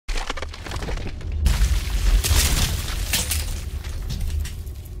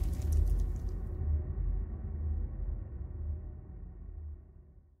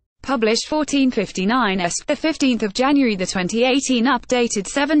published 1459 est. The 15th of January 2018 updated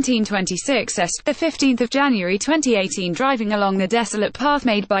 1726 est. The 15th of January 2018 driving along the desolate path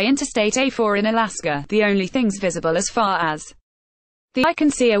made by Interstate A4 in Alaska, the only things visible as far as the eye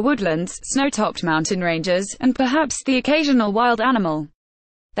can see are woodlands, snow-topped mountain ranges, and perhaps the occasional wild animal.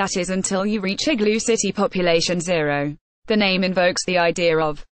 That is until you reach Igloo City, population 0. The name invokes the idea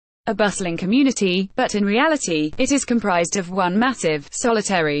of a bustling community, but in reality, it is comprised of one massive,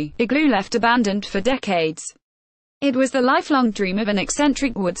 solitary igloo left abandoned for decades. It was the lifelong dream of an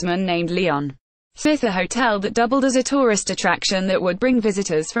eccentric woodsman named Leon Smith, a hotel that doubled as a tourist attraction that would bring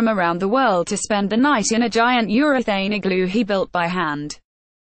visitors from around the world to spend the night in a giant urethane igloo he built by hand.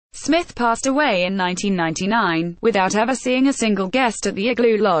 Smith passed away in 1999, without ever seeing a single guest at the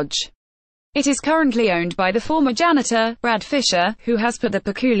Igloo Lodge. It is currently owned by the former janitor, Brad Fisher, who has put the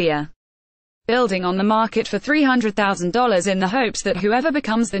peculiar building on the market for $300,000 in the hopes that whoever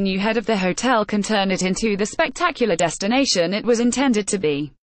becomes the new head of the hotel can turn it into the spectacular destination it was intended to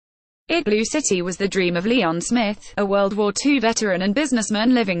be. Igloo City was the dream of Leon Smith, a World War II veteran and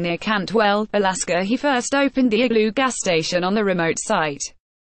businessman living near Cantwell, Alaska. He first opened the Igloo gas station on the remote site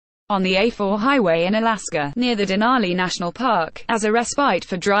on the A4 highway in Alaska, near the Denali National Park, as a respite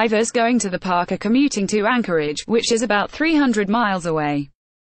for drivers going to the park or commuting to Anchorage, which is about 300 miles away.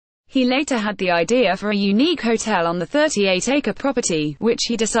 He later had the idea for a unique hotel on the 38-acre property, which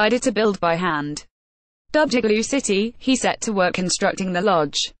he decided to build by hand. Dubbed Igloo City, he set to work constructing the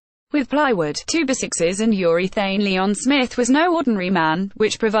lodge. With plywood, 2x6s and urethane, Leon Smith was no ordinary man,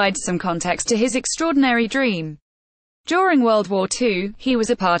 which provides some context to his extraordinary dream. During World War II, he was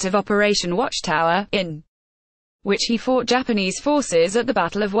a part of Operation Watchtower, in which he fought Japanese forces at the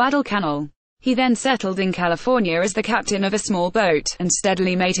Battle of Guadalcanal. He then settled in California as the captain of a small boat, and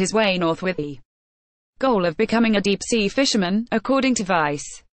steadily made his way north with the goal of becoming a deep-sea fisherman, according to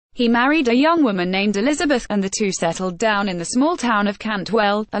Vice. He married a young woman named Elizabeth, and the two settled down in the small town of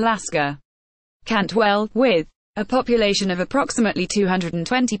Cantwell, Alaska. Cantwell, with a population of approximately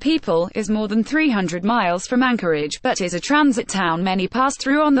 220 people, is more than 300 miles from Anchorage, but is a transit town many pass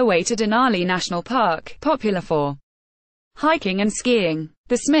through on the way to Denali National Park, popular for hiking and skiing.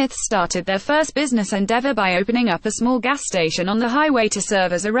 The Smiths started their first business endeavor by opening up a small gas station on the highway to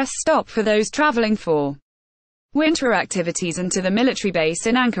serve as a rest stop for those traveling for winter activities and to the military base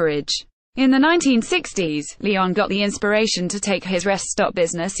in Anchorage. In the 1960s, Leon got the inspiration to take his rest stop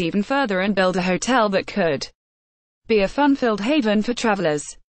business even further and build a hotel that could be a fun-filled haven for travelers.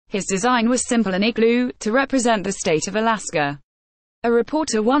 His design was simple: an igloo, to represent the state of Alaska. A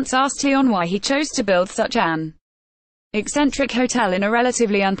reporter once asked Leon why he chose to build such an eccentric hotel in a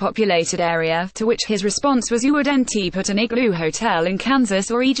relatively unpopulated area, to which his response was, "You wouldn't put an igloo hotel in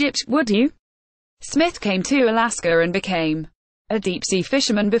Kansas or Egypt, would you?" Smith came to Alaska and became a deep-sea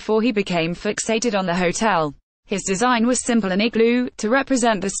fisherman before he became fixated on the hotel. His design was simple: an igloo, to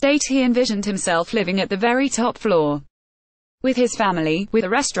represent the state. He envisioned himself living at the very top floor with his family, with a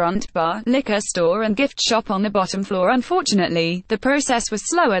restaurant, bar, liquor store and gift shop on the bottom floor. Unfortunately, the process was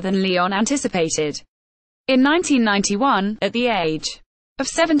slower than Leon anticipated. In 1991, at the age of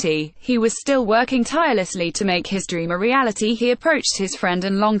 70, he was still working tirelessly to make his dream a reality. He approached his friend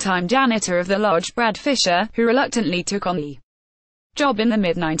and longtime janitor of the lodge, Brad Fisher, who reluctantly took on the job in the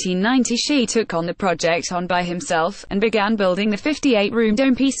mid-1990s. She took on the project on by himself, and began building the 58-room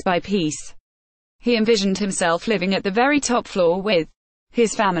dome piece by piece. He envisioned himself living at the very top floor with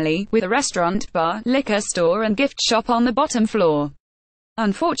his family, with a restaurant, bar, liquor store and gift shop on the bottom floor.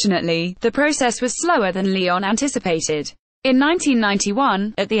 Unfortunately, the process was slower than Leon anticipated. In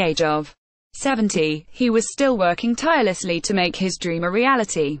 1991, at the age of 70, he was still working tirelessly to make his dream a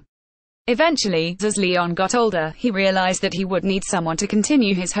reality. Eventually, as Leon got older, he realized that he would need someone to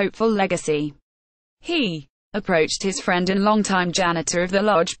continue his hopeful legacy. He approached his friend and longtime janitor of the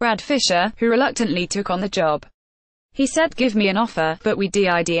lodge, Brad Fisher, who reluctantly took on the job. He said, "Give me an offer, but we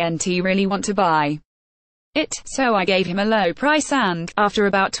didn't really want to buy it, so I gave him a low price and, after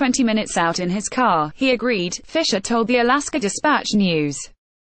about 20 minutes out in his car, he agreed," Fisher told the Alaska Dispatch News.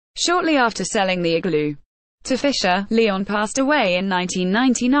 Shortly after selling the igloo to Fisher, Leon passed away in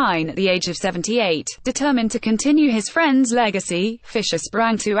 1999 at the age of 78. Determined to continue his friend's legacy, Fisher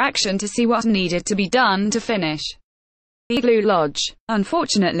sprang to action to see what needed to be done to finish the Igloo Lodge.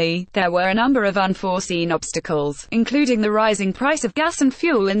 Unfortunately, there were a number of unforeseen obstacles, including the rising price of gas and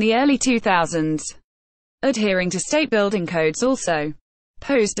fuel in the early 2000s. Adhering to state building codes also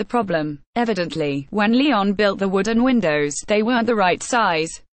posed a problem. Evidently, when Leon built the wooden windows, they weren't the right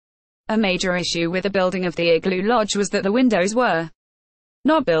size. A major issue with the building of the Igloo Lodge was that the windows were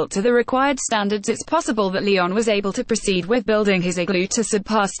not built to the required standards. It's possible that Leon was able to proceed with building his igloo to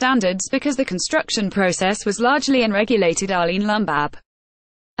subpar standards because the construction process was largely unregulated. Arlene Lumbab,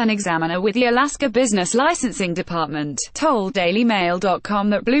 an examiner with the Alaska Business Licensing Department, told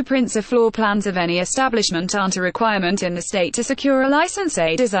DailyMail.com that blueprints or floor plans of any establishment aren't a requirement in the state to secure a license.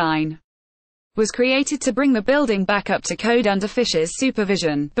 A design was created to bring the building back up to code under Fisher's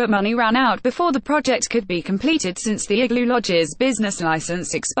supervision, but money ran out before the project could be completed since the Igloo Lodge's business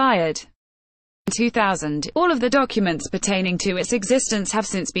license expired in 2000. All of the documents pertaining to its existence have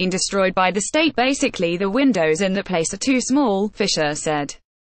since been destroyed by the state. Basically, the windows in the place are too small, Fisher said.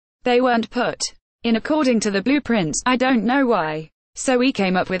 They weren't put in according to the blueprints. I don't know why. So we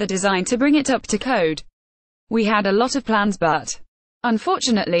came up with a design to bring it up to code. We had a lot of plans, but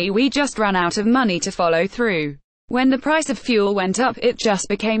unfortunately we just ran out of money to follow through. When the price of fuel went up, it just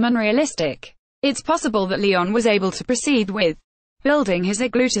became unrealistic. It's possible that Leon was able to proceed with building his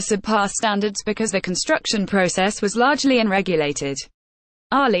igloo to subpar standards because the construction process was largely unregulated.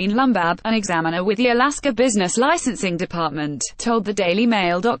 Arlene Lumbab, an examiner with the Alaska Business Licensing Department, told the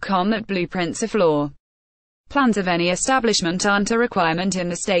DailyMail.com that blueprints or floor plans of any establishment aren't a requirement in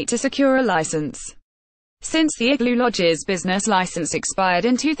the state to secure a license. Since the Igloo Lodge's business license expired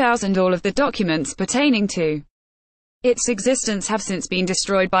in 2000, all of the documents pertaining to its existence have since been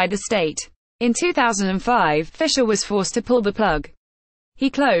destroyed by the state. In 2005, Fisher was forced to pull the plug. He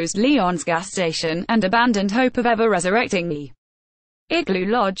closed Leon's gas station, and abandoned hope of ever resurrecting the Igloo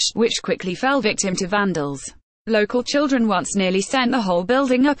Lodge, which quickly fell victim to vandals. Local children once nearly sent the whole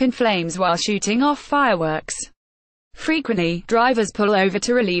building up in flames while shooting off fireworks. Frequently, drivers pull over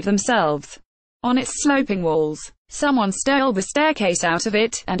to relieve themselves on its sloping walls. Someone stole the staircase out of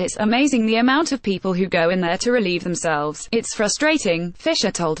it, and it's amazing the amount of people who go in there to relieve themselves. It's frustrating,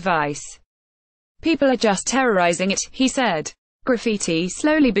 Fisher told Vice. People are just terrorizing it, he said. Graffiti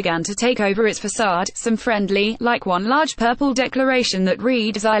slowly began to take over its facade, some friendly, like one large purple declaration that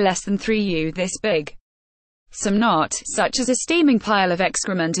reads "I less than 3U this big." Some not, such as a steaming pile of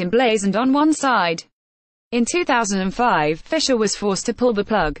excrement emblazoned on one side. In 2005, Fisher was forced to pull the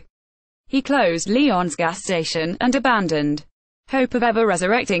plug. He closed Leon's gas station, and abandoned hope of ever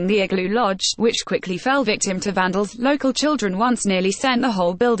resurrecting the Igloo Lodge, which quickly fell victim to vandals. Local children once nearly sent the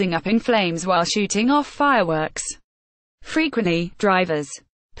whole building up in flames while shooting off fireworks. Frequently, drivers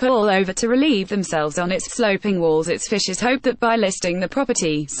pull over to relieve themselves on its sloping walls. It's Fisher's hope that by listing the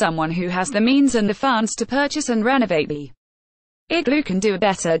property, someone who has the means and the funds to purchase and renovate the Igloo can do a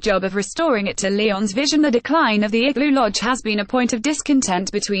better job of restoring it to Leon's vision. The decline of the Igloo Lodge has been a point of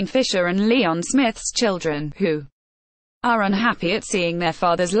discontent between Fisher and Leon Smith's children, who are unhappy at seeing their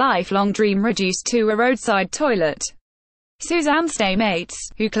father's lifelong dream reduced to a roadside toilet. Suzanne Stamates,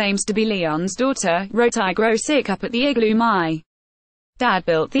 who claims to be Leon's daughter, wrote, "I grow sick up at the igloo. My dad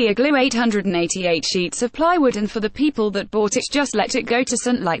built the igloo, 888 sheets of plywood, and for the people that bought it just let it go to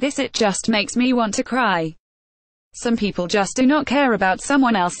stunt like this. It just makes me want to cry. Some people just do not care about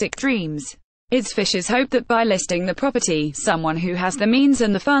someone else's dreams." It's Fisher's hope that by listing the property, someone who has the means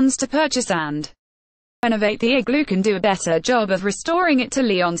and the funds to purchase and renovate the igloo can do a better job of restoring it to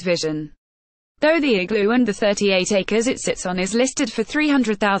Leon's vision. Though the igloo and the 38 acres it sits on is listed for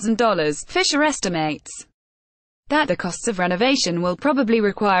 $300,000, Fisher estimates that the costs of renovation will probably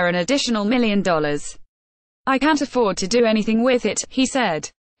require an additional $1 million. "I can't afford to do anything with it," he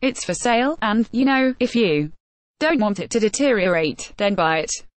said. "It's for sale, and, you know, if you don't want it to deteriorate, then buy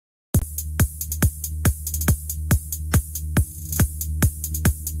it."